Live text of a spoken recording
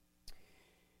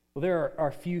Well, there are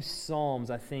a few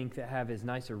psalms, I think, that have as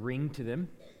nice a ring to them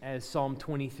as Psalm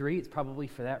 23. It's probably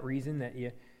for that reason that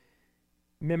you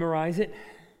memorize it.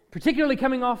 Particularly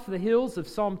coming off the heels of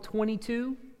Psalm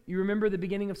 22. You remember the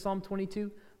beginning of Psalm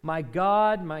 22? My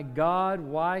God,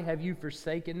 why have you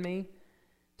forsaken me?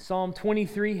 Psalm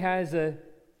 23 has a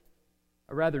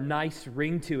rather nice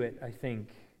ring to it, I think.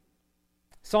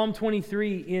 Psalm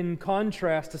 23, in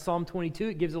contrast to Psalm 22,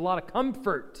 it gives a lot of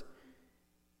comfort.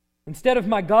 Instead of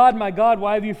my God,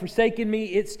 why have you forsaken me?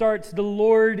 It starts, the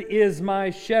Lord is my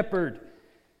shepherd.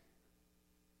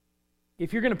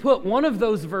 If you're going to put one of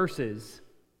those verses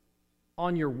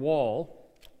on your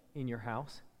wall in your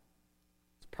house,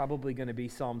 it's probably going to be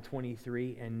Psalm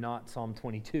 23 and not Psalm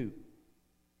 22.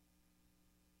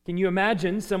 Can you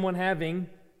imagine someone having,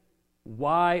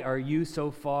 why are you so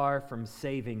far from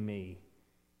saving me,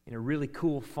 in a really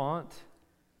cool font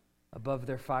above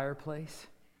their fireplace?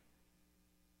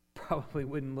 Probably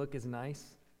wouldn't look as nice.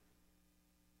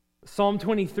 Psalm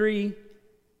 23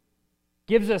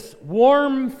 gives us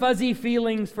warm, fuzzy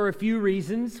feelings for a few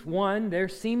reasons. One, there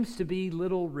seems to be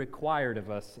little required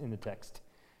of us in the text.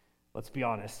 Let's be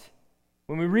honest.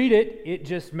 When we read it, it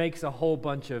just makes a whole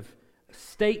bunch of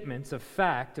statements of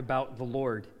fact about the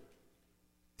Lord.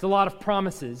 It's a lot of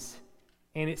promises,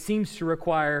 and it seems to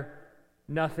require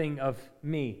nothing of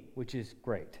me, which is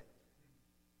great.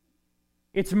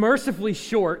 It's mercifully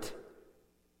short,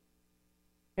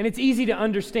 and it's easy to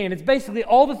understand. It's basically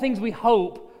all the things we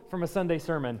hope from a Sunday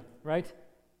sermon, right?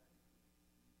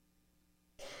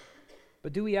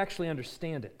 But do we actually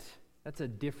understand it? That's a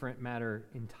different matter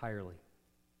entirely.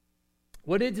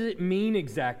 What does it mean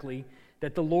exactly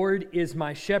that the Lord is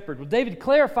my shepherd? Well, David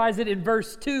clarifies it in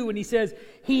verse 2 when he says,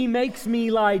 He makes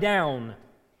me lie down.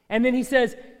 And then he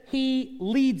says, He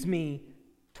leads me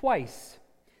twice.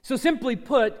 So simply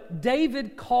put,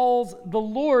 David calls the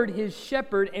Lord his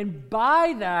shepherd, and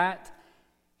by that,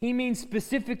 he means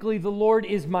specifically the Lord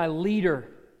is my leader.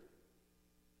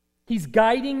 He's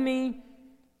guiding me,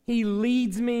 He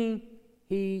leads me,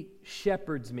 He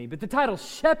shepherds me. But the title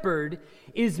shepherd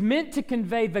is meant to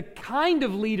convey the kind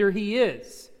of leader He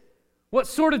is. What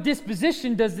sort of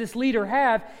disposition does this leader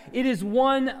have? It is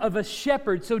one of a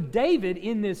shepherd. So David,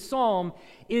 in this psalm,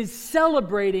 is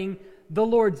celebrating the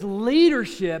Lord's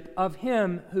leadership of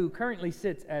Him who currently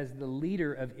sits as the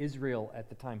leader of Israel at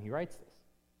the time he writes this.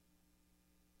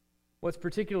 What's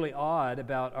particularly odd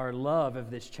about our love of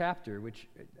this chapter, which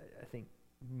I think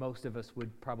most of us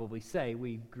would probably say,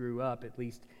 we grew up, at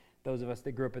least those of us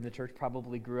that grew up in the church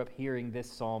probably grew up hearing this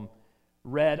psalm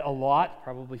read a lot,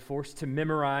 probably forced to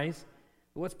memorize.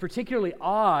 What's particularly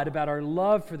odd about our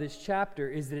love for this chapter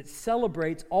is that it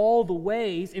celebrates all the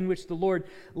ways in which the Lord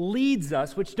leads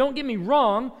us, which, don't get me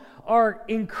wrong, are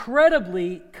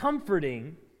incredibly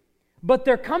comforting, but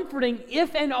they're comforting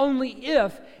if and only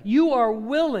if you are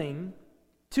willing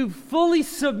to fully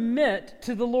submit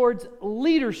to the Lord's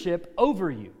leadership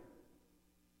over you.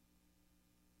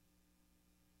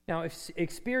 Now, if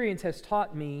experience has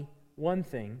taught me one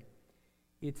thing,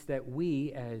 it's that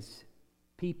we as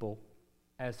people,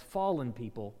 as fallen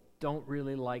people, don't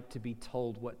really like to be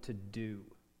told what to do.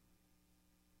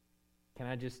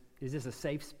 Is this a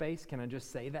safe space? Can I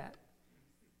just say that?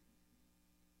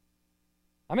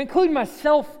 I'm including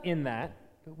myself in that,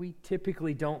 but we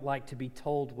typically don't like to be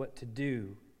told what to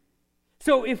do.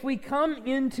 So if we come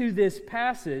into this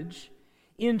passage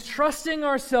entrusting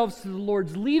ourselves to the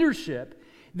Lord's leadership,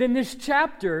 then this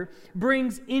chapter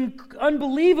brings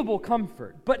unbelievable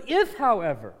comfort. But if,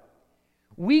 however,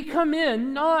 we come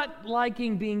in not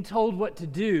liking being told what to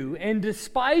do and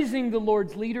despising the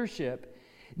Lord's leadership,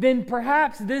 then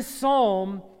perhaps this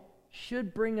psalm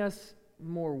should bring us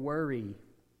more worry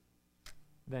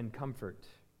than comfort.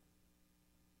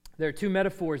 There are two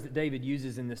metaphors that David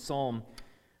uses in this psalm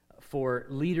for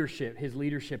leadership, his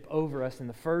leadership over us. And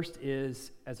the first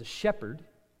is as a shepherd,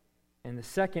 and the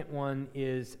second one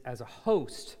is as a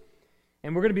host.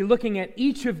 And we're going to be looking at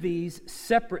each of these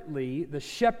separately, the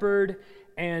shepherd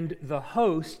and the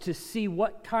host, to see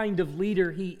what kind of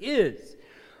leader he is.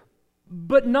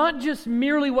 But not just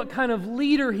merely what kind of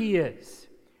leader he is.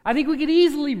 I think we could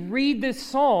easily read this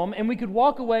psalm and we could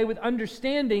walk away with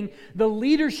understanding the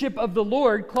leadership of the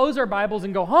Lord, close our Bibles,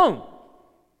 and go home.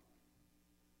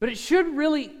 But it should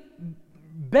really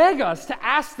beg us to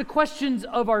ask the questions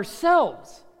of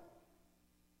ourselves.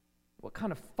 What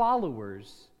kind of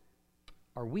followers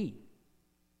are we?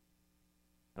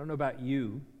 I don't know about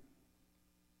you,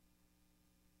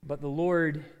 but the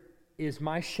Lord is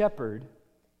my shepherd,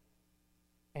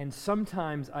 and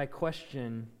sometimes I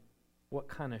question what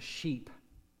kind of sheep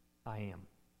I am.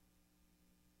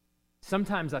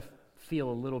 Sometimes I feel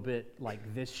a little bit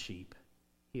like this sheep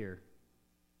here.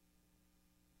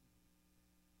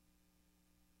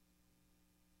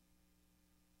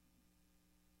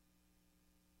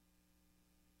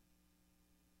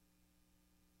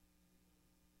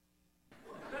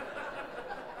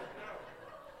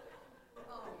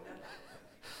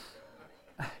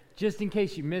 Just in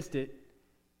case you missed it,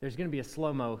 there's going to be a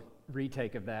slow-mo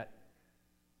retake of that.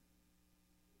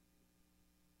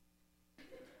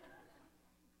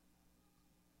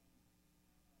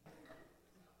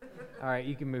 All right,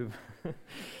 you can move.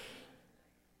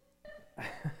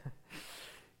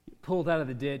 Pulled out of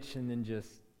the ditch and then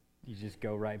you just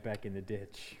go right back in the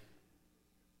ditch.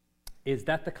 Is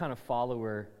that the kind of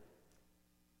follower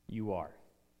you are?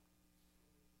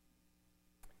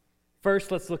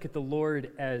 First, let's look at the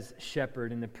Lord as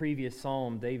shepherd. In the previous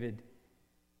psalm, David,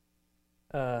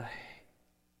 in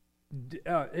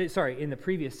the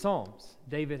previous psalms,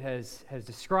 David has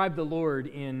described the Lord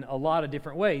in a lot of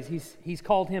different ways. He's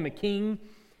called him a king.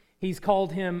 He's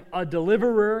called him a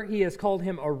deliverer. He has called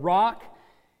him a rock.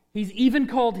 He's even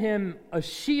called him a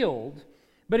shield.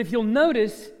 But if you'll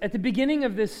notice, at the beginning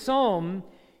of this psalm,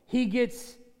 he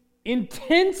gets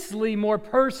intensely more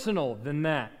personal than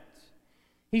that.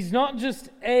 He's not just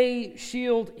a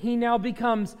shield, he now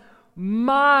becomes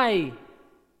my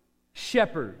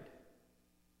shepherd.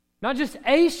 Not just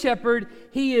a shepherd,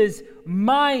 he is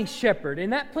my shepherd.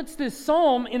 And that puts this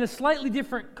psalm in a slightly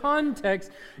different context,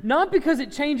 not because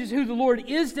it changes who the Lord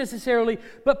is necessarily,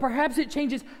 but perhaps it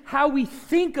changes how we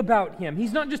think about him.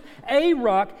 He's not just a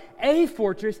rock, a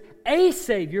fortress, a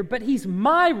savior, but he's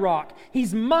my rock,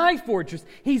 he's my fortress,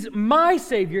 he's my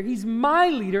savior, he's my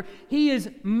leader, he is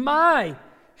my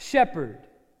shepherd.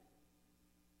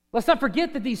 Let's not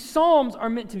forget that these psalms are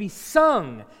meant to be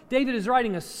sung. David is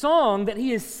writing a song that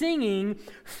he is singing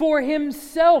for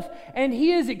himself, and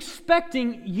he is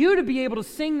expecting you to be able to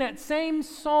sing that same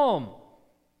psalm.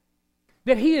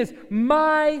 That he is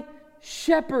my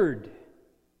shepherd.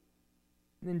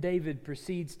 And then David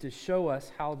proceeds to show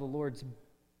us how the Lord's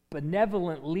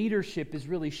benevolent leadership is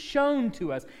really shown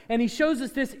to us. And he shows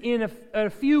us this in a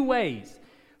few ways.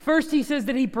 First, he says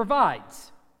that he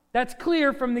provides. That's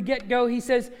clear from the get-go. He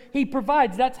says he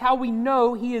provides. That's how we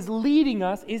know he is leading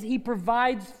us, is he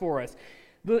provides for us.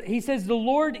 He says, the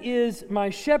Lord is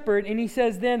my shepherd, and he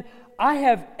says then, I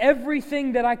have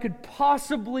everything that I could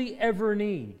possibly ever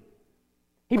need.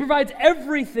 He provides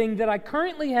everything that I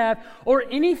currently have or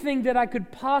anything that I could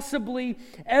possibly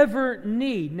ever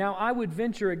need. Now, I would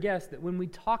venture a guess that when we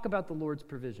talk about the Lord's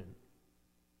provision,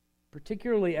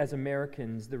 particularly as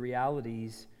Americans, the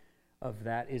realities of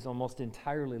that is almost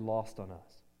entirely lost on us.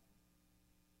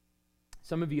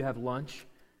 Some of you have lunch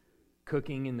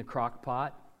cooking in the crock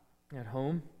pot at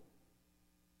home.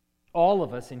 All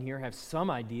of us in here have some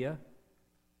idea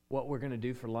what we're going to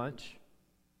do for lunch.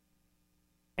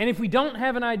 And if we don't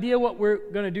have an idea what we're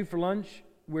going to do for lunch,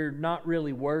 we're not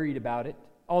really worried about it.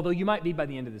 Although you might be by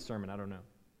the end of the sermon, I don't know.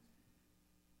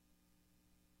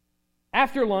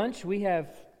 After lunch, we have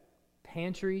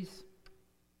pantries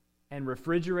and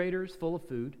refrigerators full of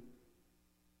food.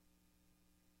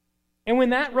 And when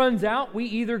that runs out, we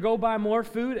either go buy more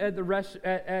food at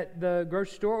the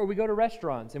grocery store or we go to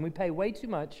restaurants, and we pay way too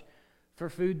much for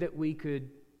food that we could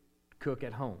cook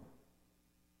at home.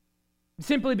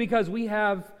 Simply because we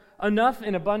have enough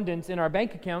in abundance in our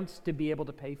bank accounts to be able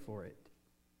to pay for it.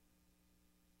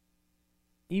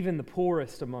 Even the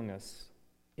poorest among us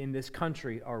in this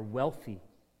country are wealthy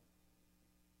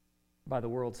by the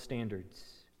world's standards.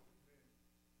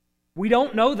 We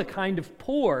don't know the kind of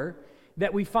poor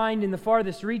that we find in the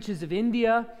farthest reaches of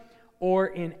India or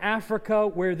in Africa,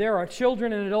 where there are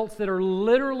children and adults that are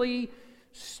literally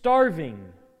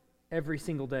starving every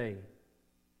single day.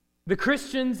 The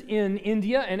Christians in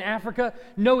India and Africa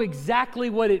know exactly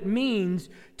what it means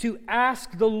to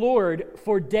ask the Lord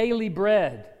for daily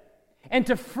bread and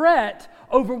to fret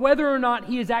over whether or not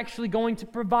He is actually going to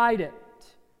provide it.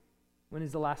 When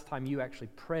is the last time you actually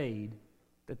prayed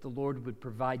that the Lord would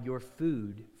provide your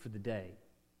food for the day?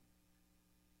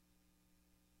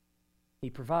 He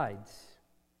provides.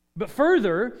 But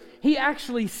further, He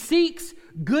actually seeks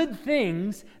good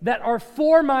things that are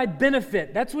for my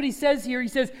benefit. That's what He says here. He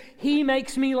says, He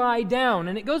makes me lie down.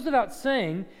 And it goes without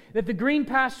saying that the green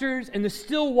pastures and the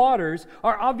still waters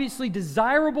are obviously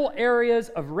desirable areas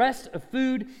of rest, of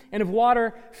food, and of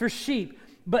water for sheep.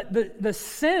 But the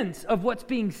sense of what's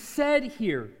being said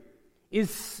here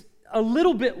is a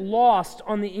little bit lost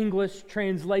on the English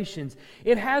translations.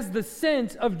 It has the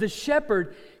sense of the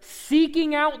shepherd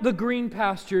seeking out the green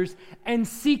pastures and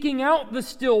seeking out the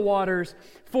still waters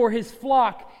for his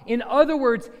flock. In other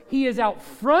words, he is out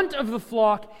front of the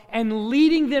flock and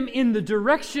leading them in the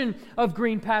direction of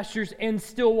green pastures and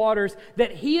still waters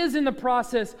that he is in the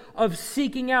process of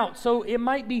seeking out. So it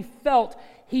might be felt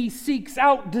he seeks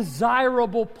out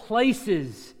desirable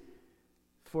places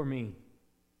for me.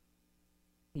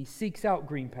 He seeks out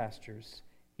green pastures.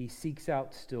 He seeks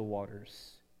out still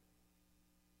waters.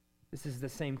 This is the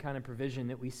same kind of provision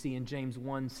that we see in James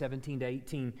 1, 17 to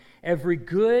 18. Every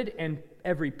good and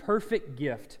every perfect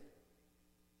gift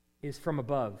is from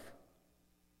above,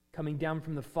 coming down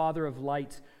from the Father of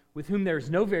lights, with whom there is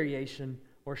no variation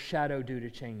or shadow due to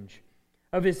change.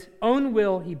 Of his own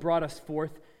will he brought us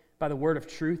forth by the word of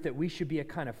truth, that we should be a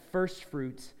kind of first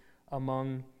fruits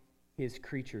among his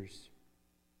creatures.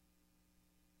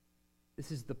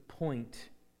 This is the point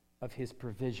of his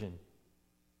provision.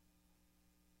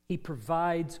 He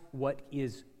provides what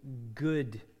is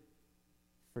good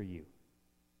for you.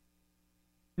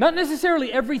 Not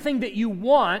necessarily everything that you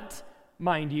want,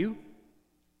 mind you.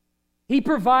 He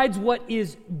provides what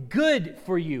is good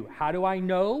for you. How do I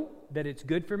know that it's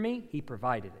good for me? He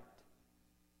provided it.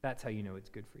 That's how you know it's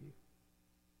good for you.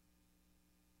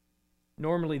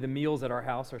 Normally, the meals at our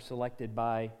house are selected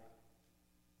by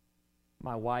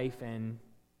my wife and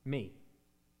me.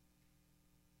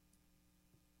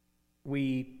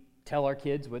 We tell our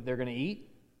kids what they're going to eat.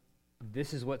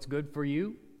 This is what's good for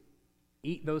you.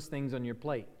 Eat those things on your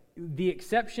plate. The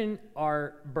exception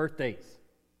are birthdays.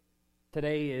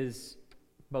 Today is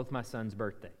both my son's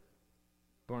birthday.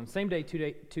 Born on the same day,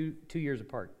 2 years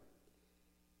apart.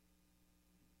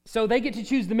 So they get to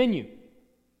choose the menu.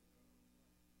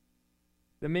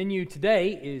 The menu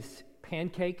today is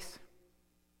pancakes,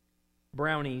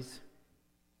 brownies,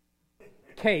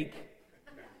 cake,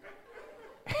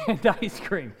 and ice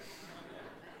cream.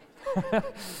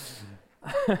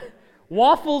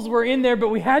 Waffles were in there, but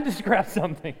we had to scrap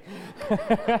something.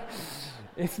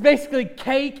 It's basically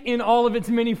cake in all of its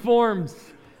many forms,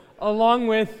 along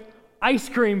with ice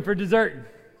cream for dessert.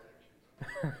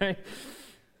 Right?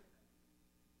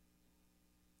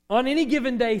 On any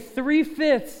given day,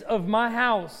 3/5 of my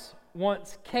house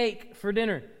wants cake for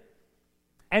dinner.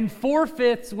 And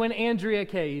 4/5 when Andrea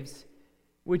caves,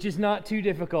 which is not too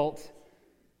difficult.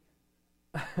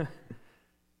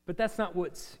 But that's not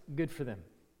what's good for them.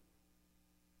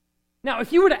 Now,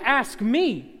 if you were to ask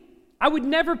me, I would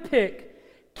never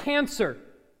pick cancer.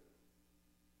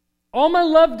 All my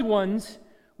loved ones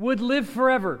would live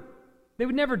forever. They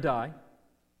would never die.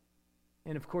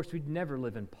 And of course, we'd never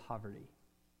live in poverty.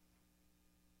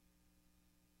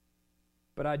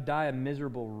 But I'd die a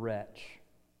miserable wretch.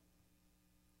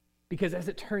 Because as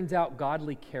it turns out,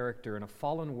 godly character in a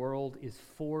fallen world is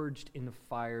forged in the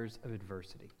fires of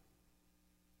adversity.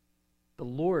 The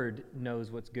Lord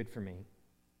knows what's good for me,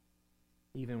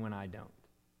 even when I don't.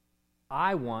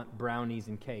 I want brownies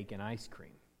and cake and ice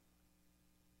cream,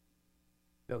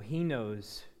 though He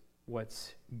knows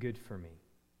what's good for me.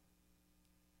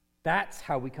 That's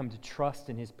how we come to trust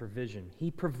in His provision. He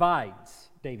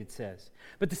provides, David says.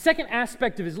 But the second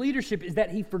aspect of His leadership is that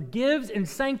He forgives and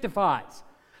sanctifies.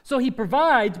 So He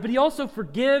provides, but He also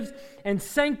forgives and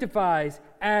sanctifies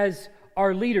as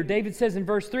our leader. David says in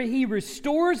verse 3, He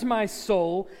restores my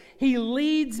soul. He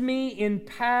leads me in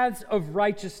paths of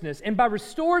righteousness. And by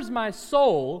restores my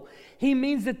soul, he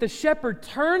means that the shepherd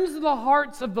turns the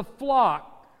hearts of the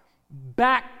flock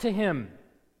back to him.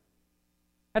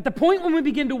 At the point when we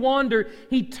begin to wander,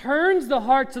 he turns the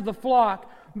hearts of the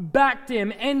flock back to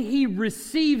him, and he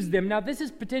receives them. Now, this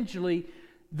is potentially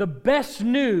the best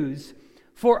news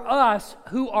for us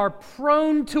who are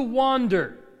prone to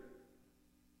wander,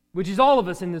 which is all of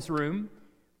us in this room,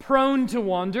 prone to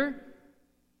wander.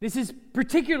 This is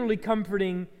particularly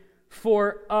comforting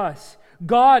for us.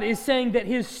 God is saying that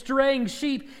His straying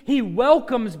sheep, He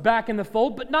welcomes back in the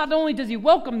fold, but not only does He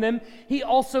welcome them, He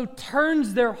also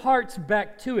turns their hearts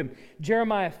back to Him.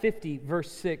 Jeremiah 50,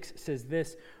 verse 6 says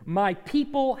this, My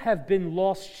people have been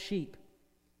lost sheep.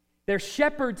 Their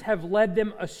shepherds have led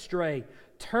them astray,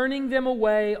 turning them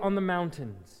away on the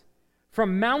mountains.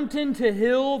 From mountain to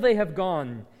hill they have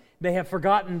gone. They have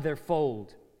forgotten their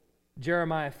fold.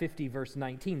 Jeremiah 50, verse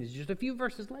 19. This is just a few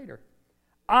verses later.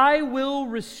 I will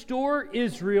restore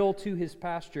Israel to his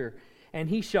pasture, and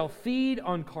he shall feed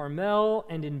on Carmel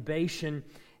and in Bashan,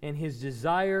 and his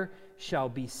desire shall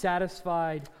be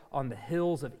satisfied on the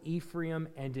hills of Ephraim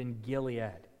and in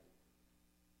Gilead.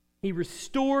 He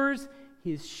restores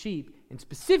his sheep. And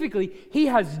specifically, He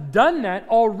has done that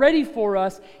already for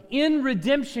us in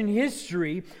redemption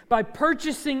history by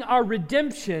purchasing our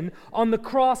redemption on the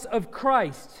cross of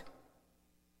Christ.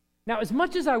 Now, as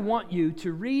much as I want you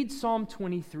to read Psalm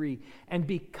 23 and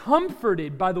be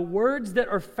comforted by the words that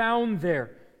are found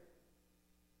there,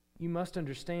 you must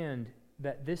understand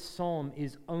that this psalm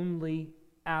is only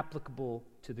applicable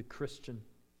to the Christian.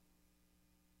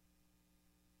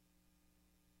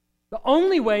 The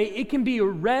only way it can be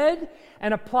read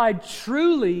and applied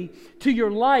truly to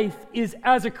your life is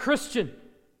as a Christian.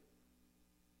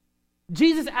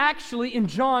 Jesus actually, in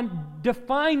John,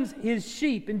 defines His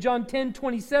sheep. In John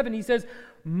 10:27, He says,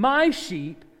 "My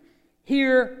sheep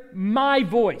hear my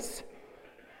voice,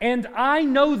 and I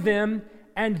know them,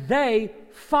 and they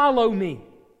follow me."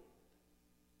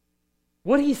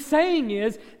 What He's saying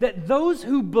is that those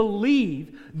who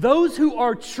believe, those who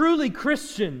are truly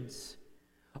Christians,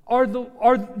 are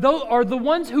the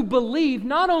ones who believe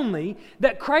not only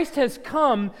that Christ has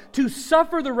come to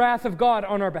suffer the wrath of God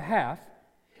on our behalf,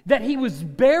 that He was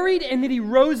buried and that He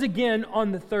rose again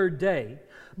on the third day,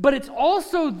 but it's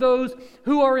also those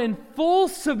who are in full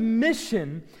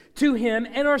submission to Him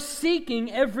and are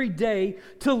seeking every day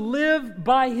to live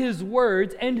by His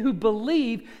words, and who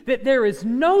believe that there is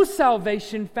no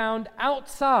salvation found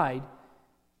outside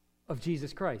of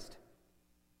Jesus Christ.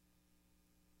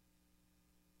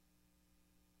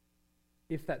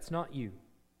 If that's not you,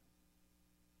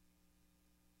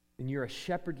 then you're a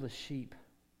shepherdless sheep.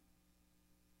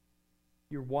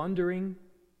 You're wandering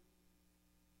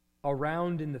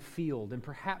around in the field, and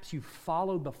perhaps you've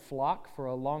followed the flock for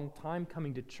a long time,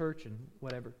 coming to church and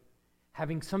whatever,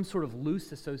 having some sort of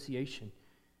loose association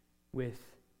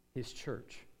with His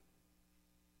church.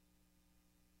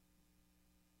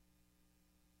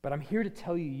 But I'm here to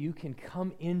tell you, you can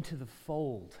come into the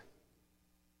fold.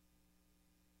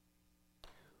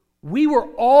 We were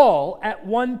all at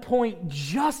one point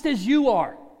just as you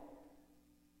are,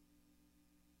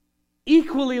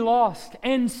 equally lost,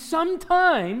 and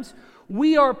sometimes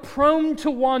we are prone to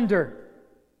wander.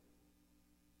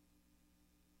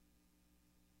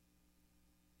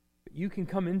 But you can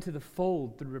come into the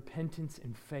fold through repentance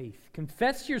and faith.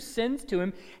 Confess your sins to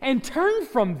Him and turn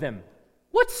from them.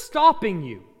 What's stopping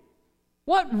you?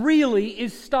 What really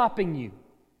is stopping you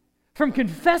from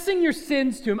confessing your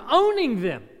sins to Him, owning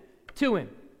them to Him,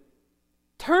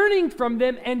 turning from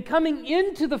them and coming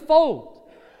into the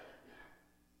fold,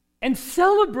 and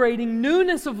celebrating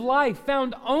newness of life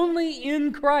found only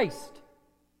in Christ,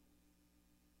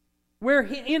 where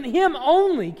in Him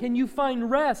only can you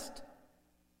find rest?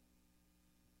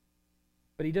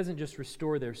 But He doesn't just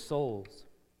restore their souls.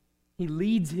 He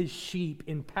leads His sheep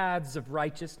in paths of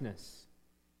righteousness.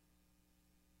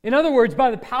 In other words,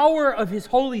 by the power of His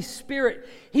Holy Spirit,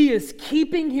 He is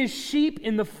keeping His sheep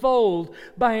in the fold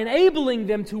by enabling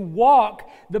them to walk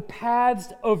the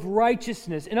paths of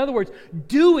righteousness. In other words,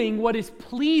 doing what is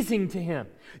pleasing to Him,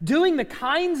 doing the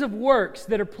kinds of works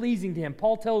that are pleasing to Him.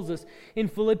 Paul tells us in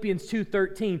Philippians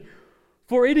 2:13,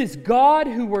 "For it is God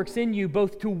who works in you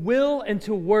both to will and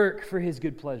to work for His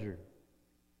good pleasure."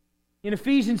 In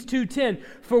Ephesians 2:10,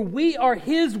 "For we are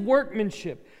His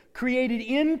workmanship, created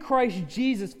in Christ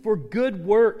Jesus for good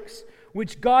works,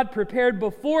 which God prepared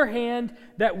beforehand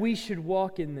that we should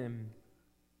walk in them."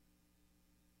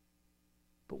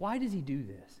 But why does He do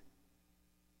this?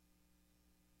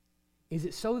 Is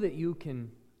it so that you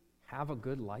can have a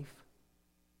good life?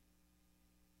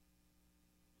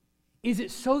 Is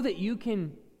it so that you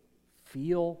can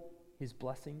feel His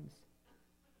blessings?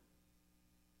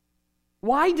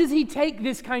 Why does He take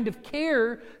this kind of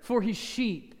care for His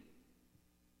sheep?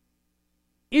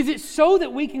 Is it so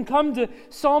that we can come to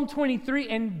Psalm 23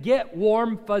 and get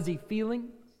warm, fuzzy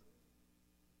feelings?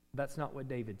 That's not what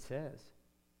David says.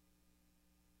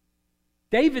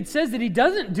 David says that He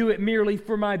doesn't do it merely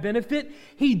for my benefit.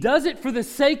 He does it for the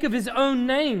sake of His own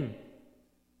name.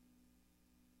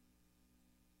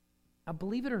 Now,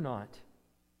 believe it or not,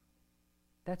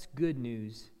 that's good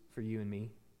news for you and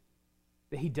me,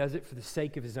 that He does it for the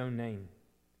sake of His own name.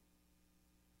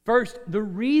 First, the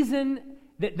reason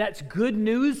that's good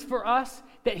news for us,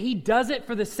 that He does it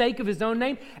for the sake of His own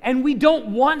name, and we don't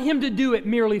want Him to do it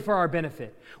merely for our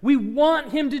benefit. We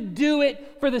want Him to do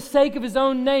it for the sake of His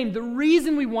own name. The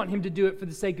reason we want Him to do it for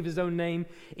the sake of His own name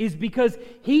is because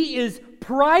He is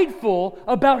prideful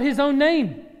about His own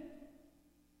name.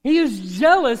 He is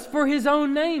jealous for His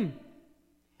own name.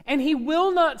 And He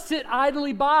will not sit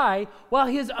idly by while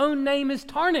His own name is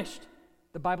tarnished.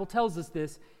 The Bible tells us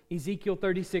this. Ezekiel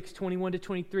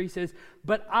 36:21-23 says,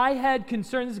 "But I had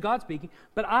concern," this is God speaking,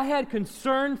 "but I had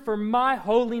concern for my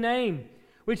holy name,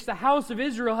 which the house of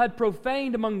Israel had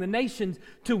profaned among the nations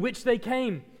to which they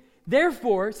came.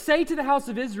 Therefore, say to the house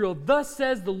of Israel, thus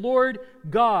says the Lord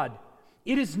God,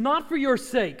 it is not for your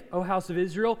sake, O house of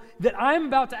Israel, that I am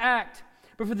about to act,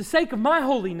 but for the sake of my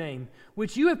holy name,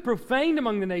 which you have profaned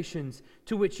among the nations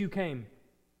to which you came.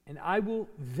 And I will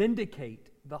vindicate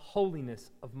the holiness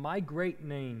of my great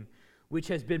name, which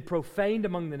has been profaned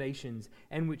among the nations,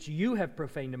 and which you have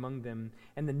profaned among them.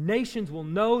 And the nations will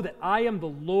know that I am the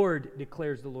Lord,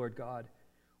 declares the Lord God,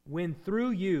 when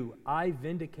through you I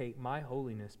vindicate my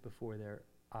holiness before their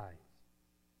eyes.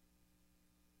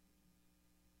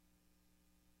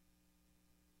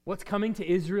 What's coming to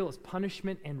Israel is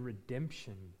punishment and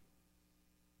redemption.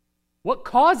 What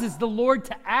causes the Lord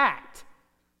to act?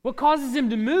 What causes him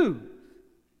to move?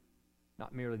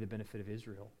 Not merely the benefit of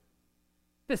Israel,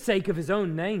 the sake of his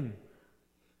own name.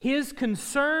 His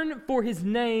concern for his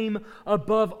name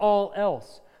above all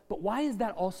else. But why is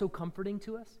that also comforting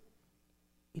to us?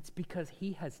 It's because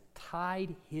he has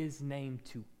tied his name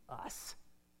to us.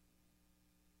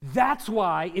 That's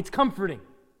why it's comforting.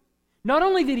 Not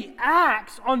only that he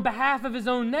acts on behalf of his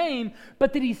own name,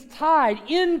 but that he's tied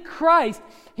in Christ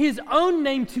his own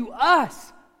name to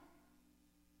us.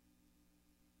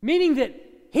 Meaning that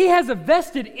he has a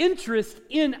vested interest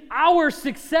in our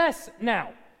success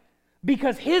now,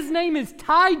 because his name is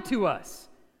tied to us.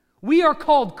 We are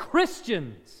called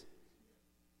Christians.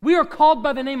 We are called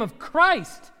by the name of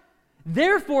Christ.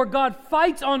 Therefore, God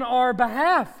fights on our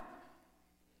behalf.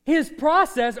 His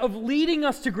process of leading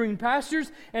us to green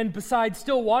pastures and beside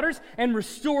still waters and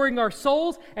restoring our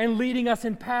souls and leading us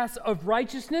in paths of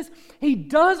righteousness, he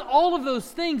does all of those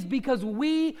things because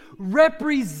we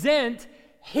represent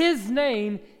his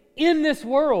name in this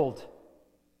world.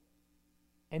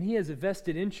 And he has a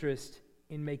vested interest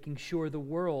in making sure the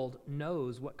world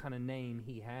knows what kind of name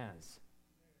he has.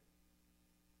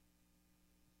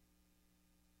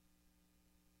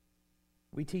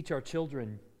 We teach our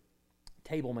children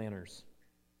table manners.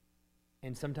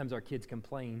 And sometimes our kids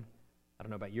complain. I don't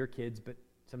know about your kids, but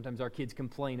sometimes our kids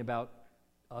complain about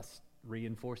us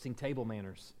reinforcing table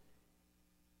manners.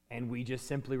 And we just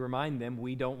simply remind them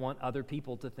we don't want other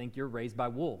people to think you're raised by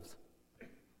wolves.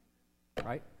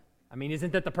 Right? I mean,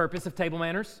 isn't that the purpose of table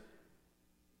manners?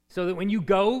 So that when you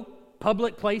go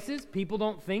public places, people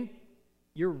don't think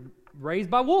you're raised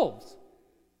by wolves.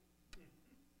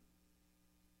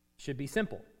 Should be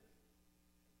simple.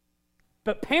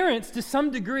 But parents, to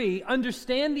some degree,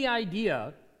 understand the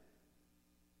idea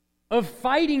of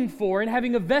fighting for and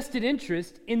having a vested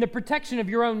interest in the protection of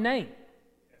your own name.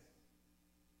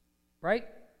 Right?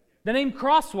 The name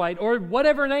Crosswhite, or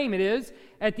whatever name it is,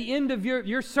 at the end of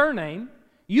your surname,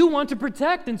 you want to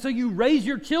protect, and so you raise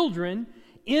your children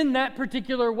in that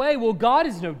particular way. Well, God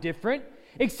is no different,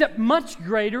 except much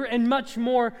greater and much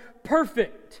more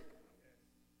perfect.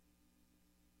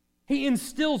 He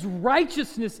instills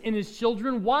righteousness in his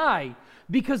children. Why?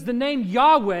 Because the name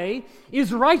Yahweh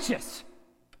is righteous.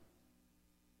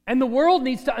 And the world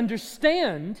needs to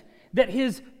understand that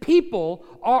his people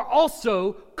are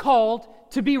also called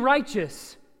to be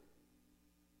righteous.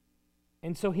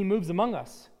 And so he moves among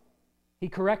us. He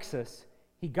corrects us.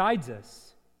 He guides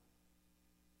us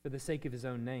for the sake of his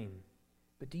own name.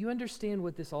 But do you understand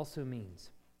what this also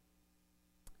means?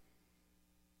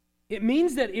 It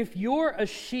means that if you're a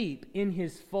sheep in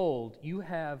his fold, you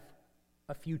have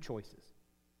a few choices.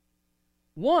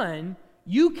 One,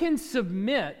 you can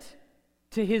submit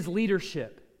to his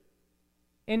leadership.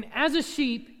 And as a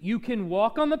sheep, you can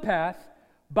walk on the path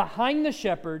behind the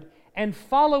shepherd and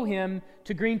follow him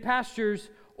to green pastures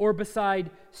or beside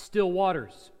still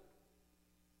waters.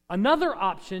 Another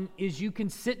option is you can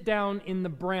sit down in the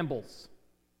brambles.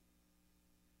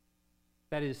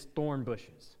 That is, thorn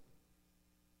bushes.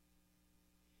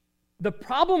 The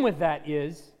problem with that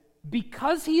is,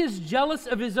 because he is jealous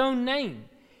of his own name,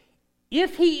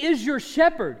 if he is your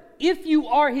shepherd, if you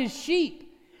are his sheep,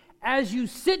 as you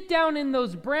sit down in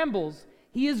those brambles,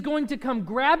 he is going to come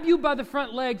grab you by the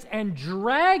front legs and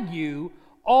drag you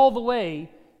all the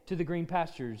way to the green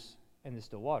pastures and the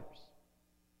still waters.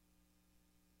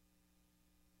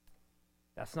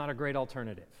 That's not a great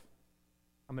alternative.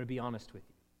 I'm going to be honest with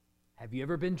you. Have you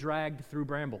ever been dragged through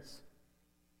brambles?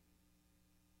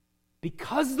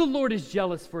 Because the Lord is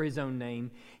jealous for his own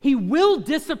name, he will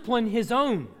discipline his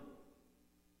own.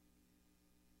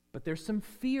 But there's some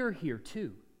fear here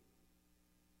too,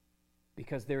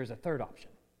 because there is a third option.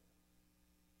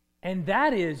 And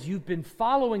that is, you've been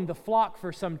following the flock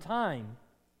for some time,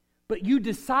 but you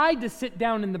decide to sit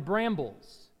down in the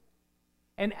brambles.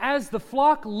 And as the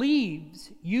flock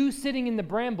leaves, you sitting in the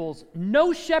brambles,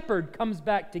 no shepherd comes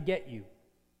back to get you.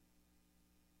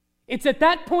 It's at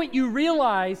that point you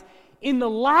realize, in the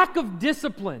lack of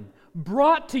discipline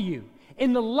brought to you,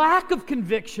 in the lack of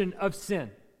conviction of sin,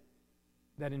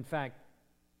 that in fact,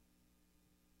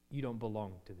 you don't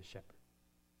belong to the shepherd.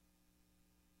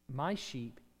 My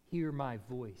sheep hear my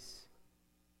voice.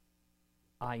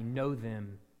 I know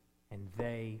them, and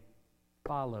they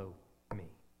follow me.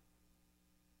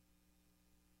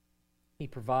 He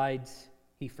provides,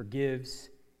 He forgives,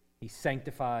 He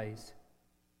sanctifies.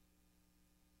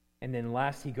 And then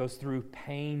last, He goes through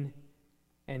pain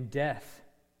and death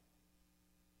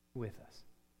with us.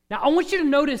 Now, I want you to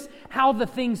notice how the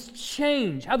things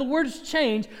change, how the words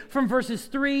change from verses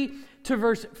 3 to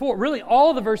verse 4. Really,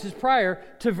 all the verses prior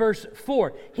to verse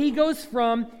 4. He goes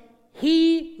from,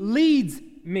 He leads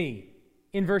me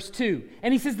in verse 2.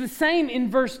 And He says the same in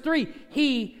verse 3.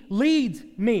 He leads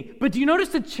me. But do you notice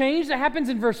the change that happens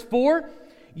in verse 4?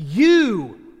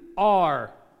 You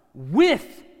are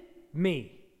with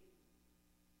me.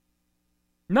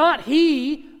 Not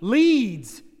He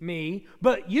leads me,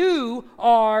 but you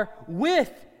are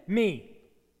with me.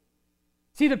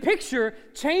 See, the picture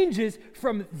changes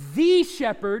from the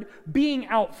shepherd being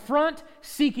out front,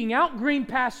 seeking out green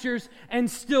pastures and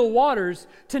still waters,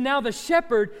 to now the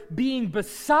shepherd being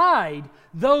beside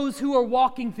those who are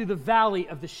walking through the valley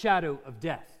of the shadow of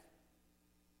death.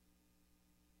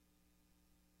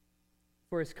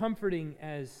 For as comforting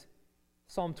as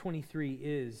Psalm 23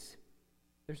 is,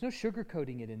 there's no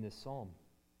sugarcoating it in this psalm.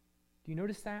 Do you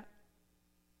notice that?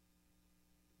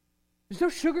 There's no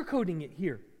sugarcoating it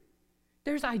here.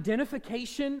 There's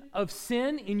identification of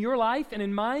sin in your life and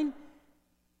in mine.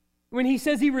 When He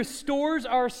says He restores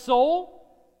our soul,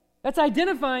 that's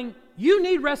identifying you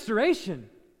need restoration,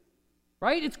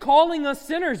 right? It's calling us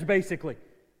sinners, basically.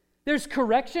 There's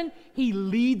correction. He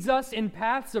leads us in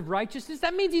paths of righteousness.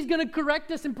 That means He's going to correct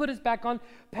us and put us back on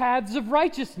paths of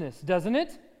righteousness, doesn't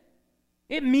it?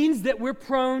 It means that we're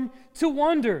prone to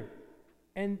wander.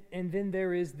 And then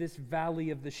there is this valley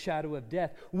of the shadow of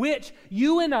death, which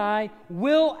you and I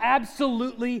will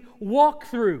absolutely walk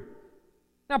through.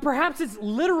 Now, perhaps it's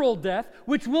literal death,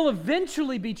 which will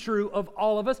eventually be true of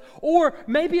all of us, or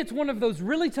maybe it's one of those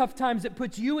really tough times that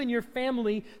puts you and your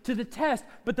family to the test.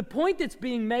 But the point that's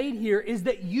being made here is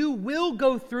that you will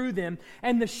go through them,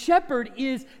 and the shepherd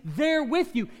is there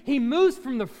with you. He moves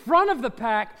from the front of the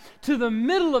pack to the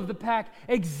middle of the pack,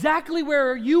 exactly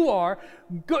where you are,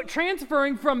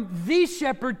 transferring from the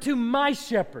shepherd to my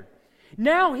shepherd.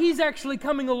 Now He's actually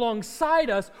coming alongside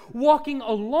us, walking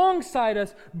alongside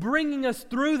us, bringing us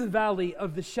through the valley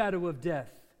of the shadow of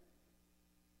death.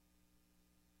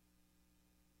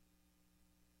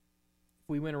 If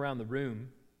we went around the room,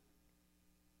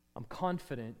 I'm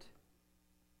confident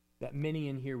that many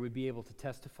in here would be able to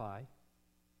testify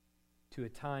to a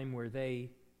time where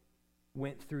they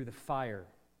went through the fire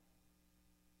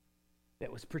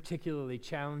that was particularly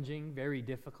challenging, very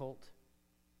difficult.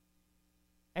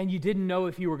 And you didn't know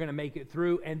if you were going to make it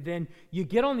through, and then you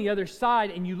get on the other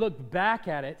side and you look back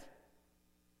at it,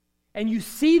 and you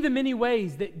see the many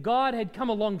ways that God had come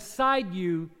alongside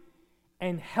you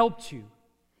and helped you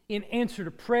in answer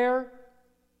to prayer,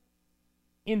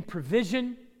 in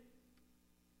provision,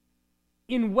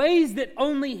 in ways that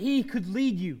only He could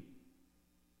lead you.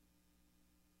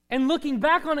 And looking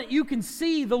back on it, you can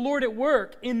see the Lord at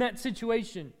work in that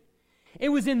situation. It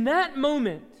was in that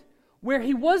moment where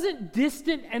He wasn't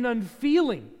distant and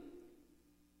unfeeling,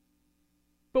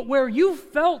 but where you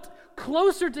felt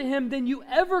closer to Him than you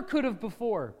ever could have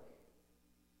before.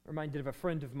 I'm reminded of a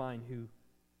friend of mine who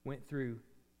went through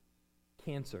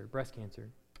cancer, breast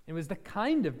cancer. It was the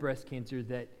kind of breast cancer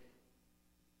that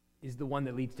is the one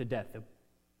that leads to death,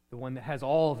 the one that has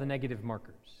all the negative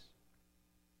markers.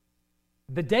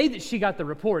 The day that she got the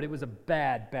report, it was a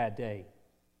bad, bad day.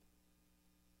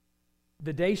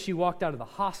 The day she walked out of the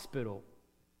hospital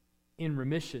in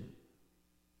remission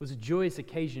was a joyous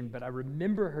occasion, but I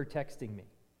remember her texting me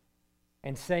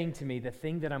and saying to me, the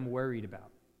thing that I'm worried about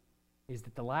is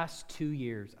that the last 2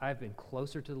 years I've been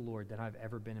closer to the Lord than I've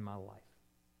ever been in my life.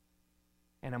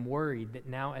 And I'm worried that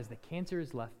now as the cancer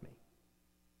has left me,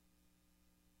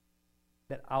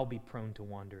 that I'll be prone to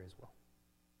wander as well.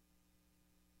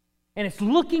 And it's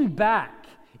looking back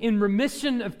in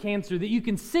remission of cancer that you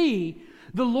can see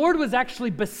the Lord was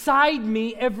actually beside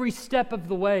me every step of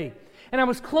the way. And I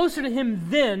was closer to Him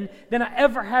then than I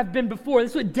ever have been before.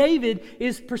 That's what David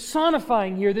is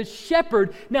personifying here. The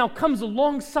shepherd now comes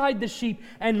alongside the sheep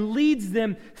and leads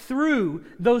them through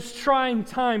those trying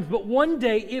times. But one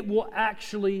day it will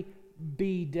actually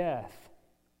be death.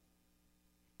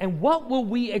 And what will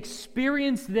we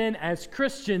experience then as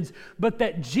Christians but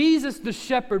that Jesus the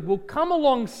shepherd will come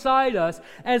alongside us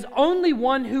as only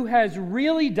one who has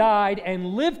really died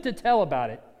and lived to tell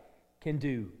about it can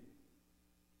do.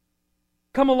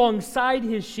 Come alongside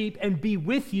his sheep and be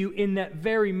with you in that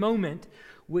very moment,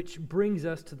 which brings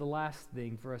us to the last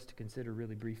thing for us to consider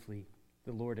really briefly,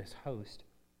 the Lord as host.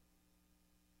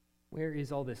 Where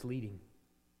is all this leading?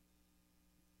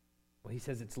 Well, he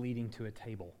says it's leading to a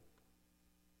table.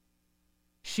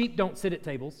 Sheep don't sit at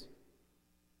tables.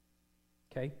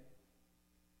 Okay?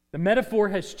 The metaphor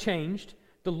has changed.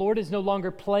 The Lord is no longer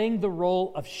playing the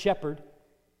role of shepherd.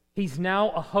 He's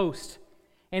now a host.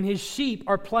 And his sheep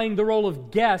are playing the role of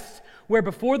guests, where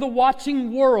before the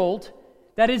watching world,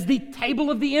 that is the table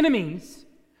of the enemies,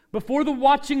 before the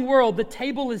watching world, the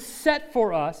table is set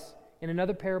for us. In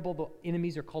another parable, the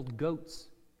enemies are called goats.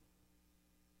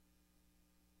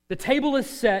 The table is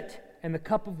set, and the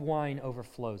cup of wine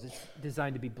overflows. It's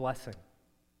designed to be blessing.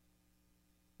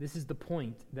 This is the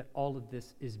point that all of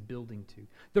this is building to.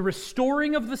 The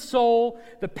restoring of the soul,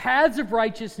 the paths of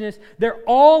righteousness, they're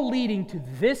all leading to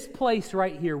this place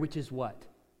right here, which is what?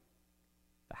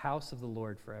 The house of the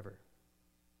Lord forever.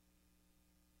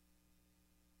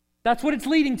 That's what it's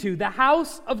leading to, the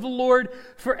house of the Lord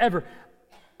forever.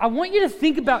 I want you to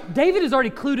think about, David has already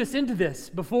clued us into this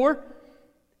before.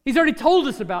 He's already told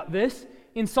us about this.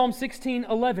 In Psalm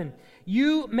 16:11,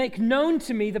 you make known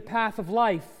to me the path of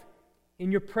life. In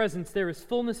your presence there is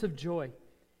fullness of joy.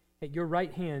 At your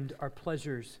right hand are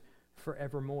pleasures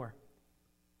forevermore.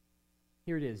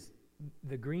 Here it is.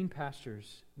 The green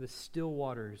pastures, the still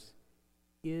waters,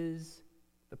 is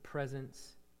the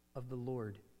presence of the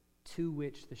Lord, to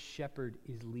which the shepherd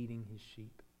is leading his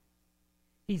sheep.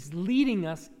 He's leading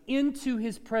us into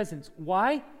his presence.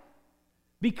 Why?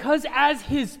 Because as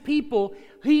his people,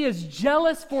 he is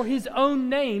jealous for his own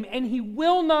name, and he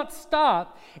will not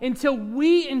stop until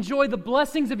we enjoy the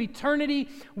blessings of eternity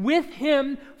with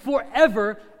him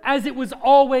forever, as it was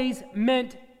always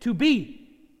meant to be.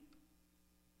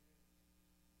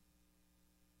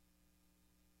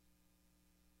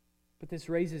 But this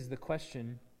raises the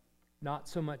question, not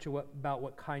so much about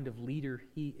what kind of leader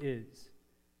he is,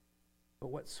 but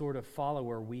what sort of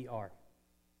follower we are.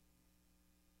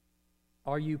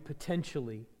 Are you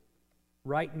potentially,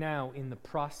 right now, in the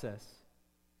process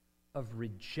of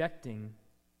rejecting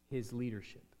his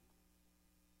leadership?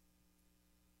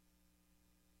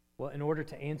 Well, in order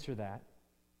to answer that,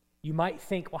 you might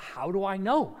think, well, how do I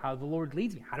know how the Lord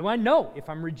leads me? How do I know if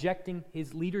I'm rejecting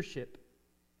his leadership?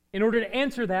 In order to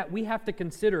answer that, we have to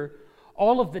consider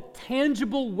all of the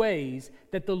tangible ways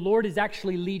that the Lord is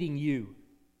actually leading you.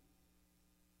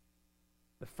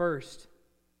 The first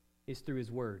is through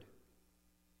his word.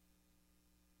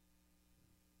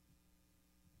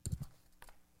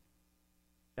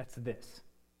 That's this.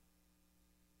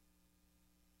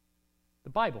 The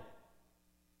Bible.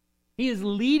 He is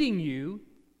leading you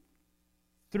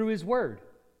through his word.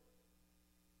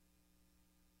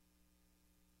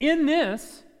 In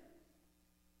this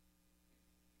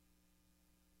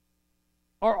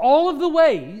are all of the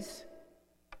ways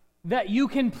that you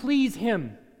can please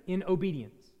him in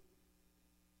obedience.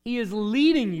 He is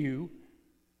leading you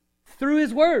through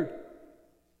his word.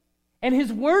 And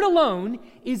his word alone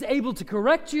is able to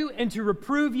correct you and to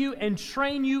reprove you and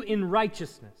train you in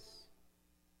righteousness.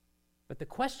 But the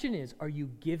question is, are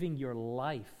you giving your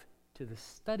life to the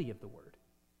study of the word?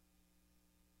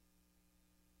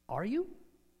 Are you?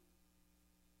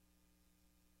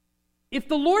 If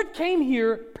the Lord came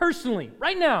here personally,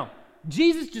 right now,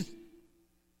 Jesus just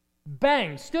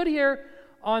bang, stood here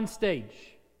on stage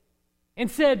and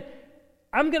said,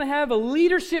 I'm going to have a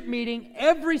leadership meeting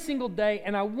every single day,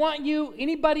 and I want you,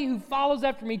 anybody who follows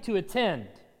after me, to attend.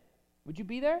 Would you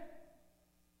be there?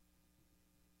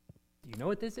 Do you know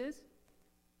what this is?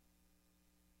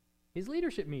 His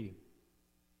leadership meeting.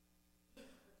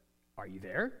 Are you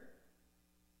there?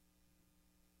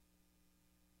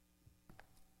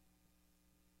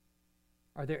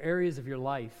 Are there areas of your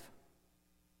life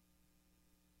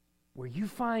where you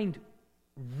find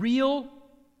real,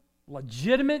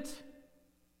 legitimate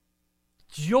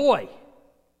joy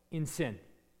in sin?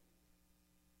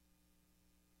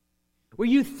 Where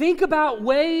you think about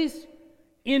ways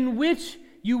in which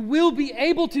you will be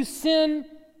able to sin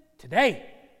today?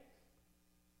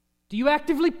 Do you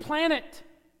actively plan it?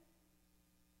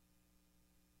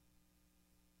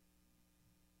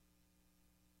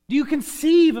 Do you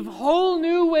conceive of whole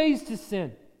new ways to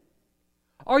sin?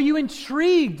 Are you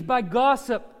intrigued by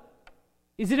gossip?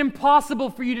 Is it impossible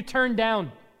for you to turn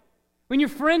down? When your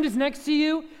friend is next to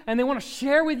you and they want to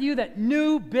share with you that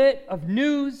new bit of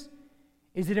news,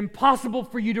 Is it impossible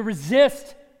for you to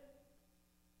resist?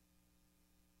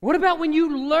 What about when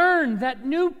you learn that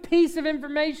new piece of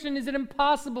information? Is it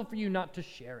impossible for you not to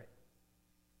share it?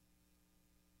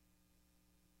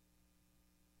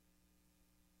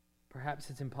 Perhaps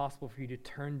it's impossible for you to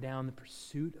turn down the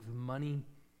pursuit of money,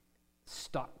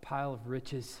 stockpile of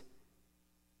riches.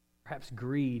 Perhaps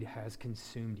greed has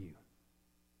consumed you.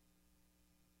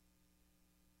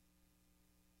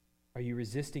 Are you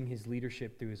resisting his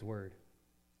leadership through his word?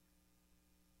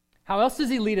 How else does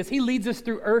he lead us? He leads us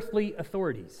through earthly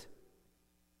authorities.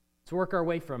 Let's work our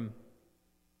way from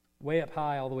way up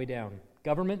high all the way down.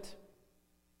 Government,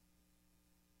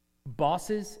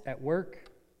 bosses at work,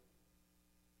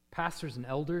 pastors and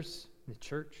elders in the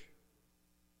church.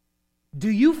 Do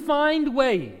you find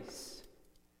ways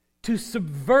to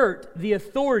subvert the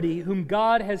authority whom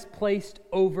God has placed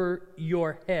over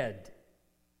your head?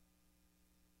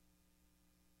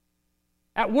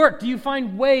 At work, do you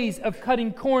find ways of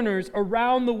cutting corners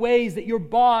around the ways that your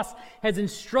boss has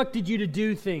instructed you to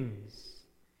do things?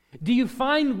 Do you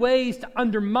find ways to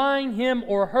undermine him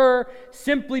or her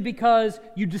simply because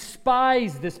you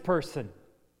despise this person?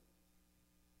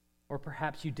 Or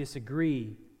perhaps you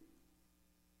disagree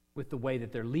with the way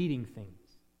that they're leading things.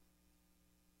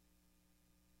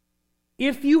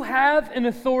 If you have an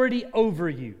authority over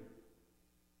you,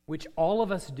 which all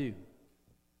of us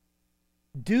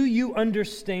do you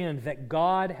understand that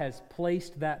God has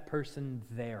placed that person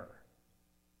there?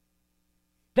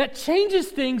 That changes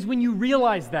things when you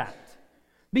realize that.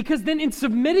 Because then in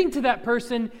submitting to that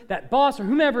person, that boss or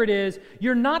whomever it is,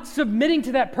 you're not submitting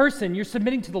to that person, you're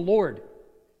submitting to the Lord.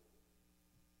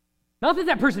 Not that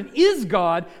that person is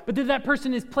God, but that that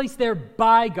person is placed there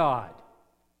by God.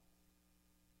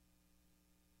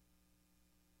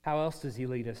 How else does he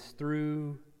lead us?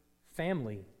 Through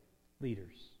family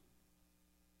leaders.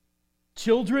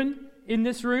 Children in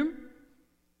this room,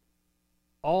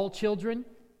 all children,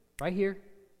 right here,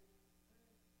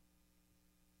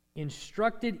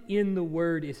 instructed in the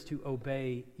word is to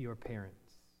obey your parents.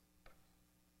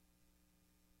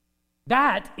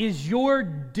 That is your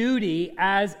duty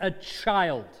as a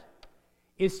child,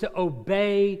 is to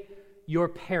obey your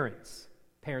parents.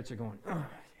 Parents are going, oh, yeah.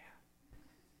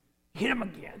 Hit him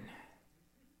again.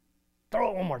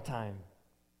 Throw it one more time.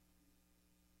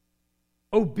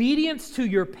 Obedience to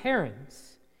your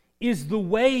parents is the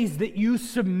ways that you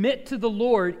submit to the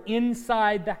Lord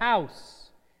inside the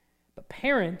house. But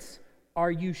parents, are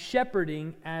you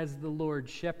shepherding as the Lord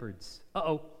shepherds?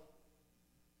 Are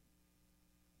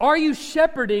you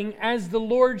shepherding as the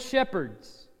Lord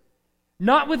shepherds?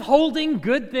 Not withholding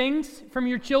good things from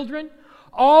your children?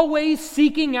 Always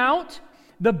seeking out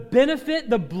the benefit,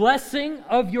 the blessing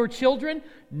of your children?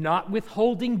 Not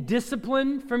withholding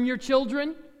discipline from your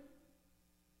children?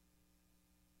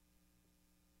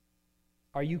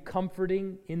 Are you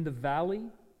comforting in the valley?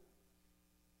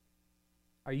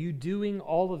 Are you doing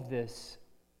all of this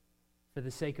for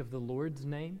the sake of the Lord's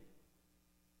name,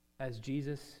 as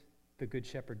Jesus, the Good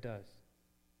Shepherd, does?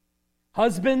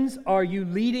 Husbands, are you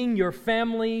leading your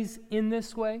families in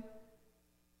this way?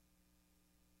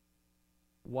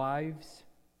 Wives,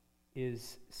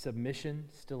 is submission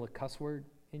still a cuss word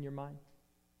in your mind?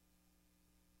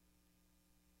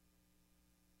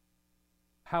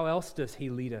 How else does he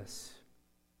lead us?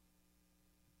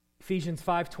 Ephesians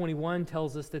 5:21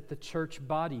 tells us that the church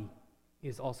body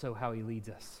is also how he leads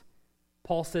us.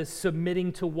 Paul says,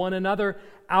 submitting to one another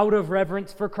out of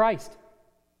reverence for Christ.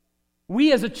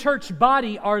 We as a church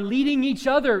body are leading each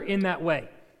other in that way.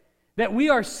 That we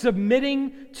are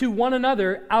submitting to one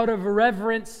another out of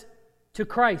reverence to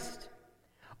Christ.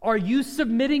 Are you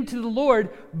submitting to the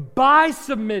Lord by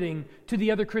submitting to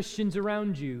the other Christians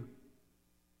around you?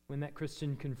 When that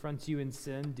Christian confronts you in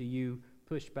sin, do you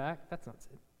push back? That's not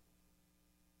sin.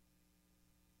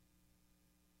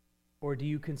 Or do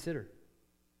you consider?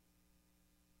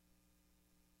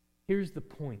 Here's the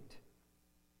point.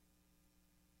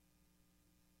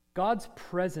 God's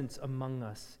presence among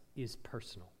us is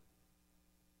personal.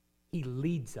 He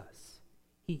leads us.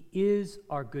 He is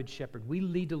our good shepherd. We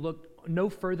need to look no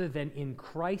further than in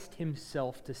Christ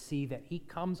himself to see that he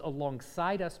comes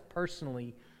alongside us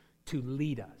personally to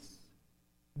lead us.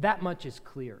 That much is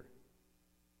clear.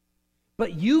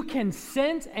 But you can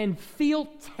sense and feel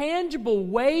tangible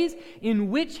ways in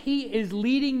which he is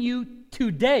leading you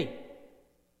today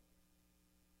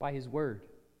by his word,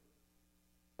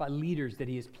 by leaders that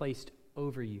he has placed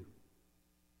over you,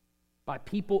 by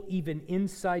people even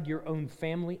inside your own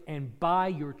family, and by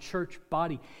your church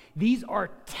body. These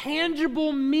are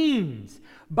tangible means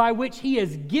by which he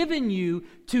has given you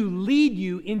to lead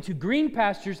you into green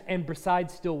pastures and beside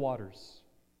still waters.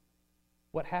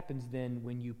 What happens then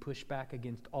when you push back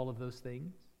against all of those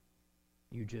things?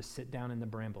 You just sit down in the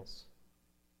brambles.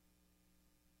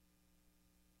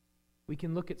 We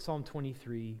can look at Psalm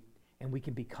 23 and we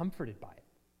can be comforted by it.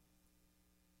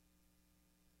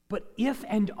 But if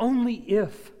and only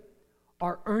if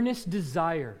our earnest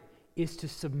desire is to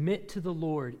submit to the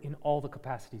Lord in all the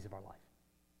capacities of our life.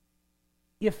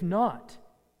 If not,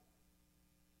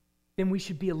 then we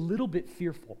should be a little bit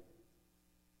fearful.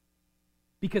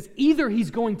 Because either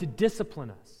He's going to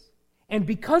discipline us, and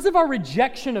because of our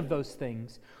rejection of those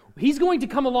things, He's going to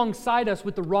come alongside us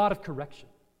with the rod of correction.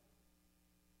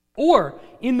 Or,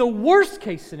 in the worst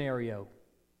case scenario,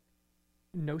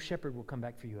 no shepherd will come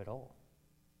back for you at all.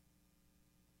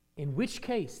 In which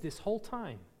case, this whole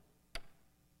time,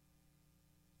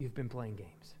 you've been playing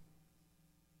games.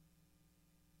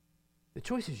 The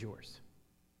choice is yours.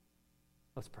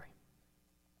 Let's pray.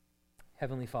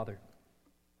 Heavenly Father,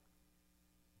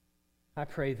 I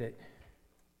pray that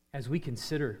as we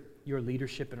consider your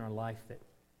leadership in our life, that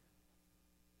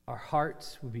our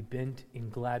hearts would be bent in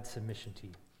glad submission to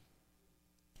you.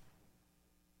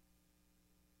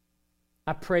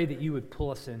 I pray that you would pull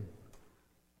us in.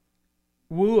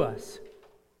 Woo us.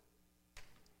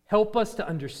 Help us to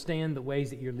understand the ways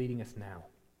that you're leading us now.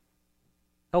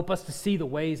 Help us to see the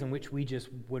ways in which we just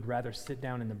would rather sit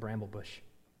down in the bramble bush.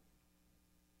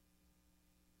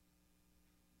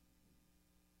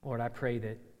 Lord, I pray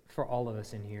that for all of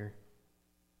us in here,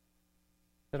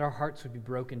 that our hearts would be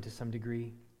broken to some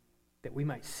degree, that we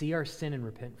might see our sin and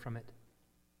repent from it.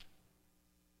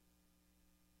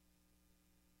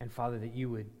 And Father, that you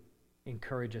would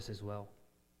encourage us as well,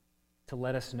 to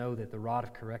let us know that the rod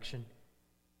of correction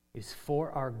is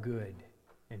for our good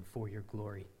and for your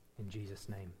glory. In Jesus'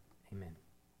 name, amen.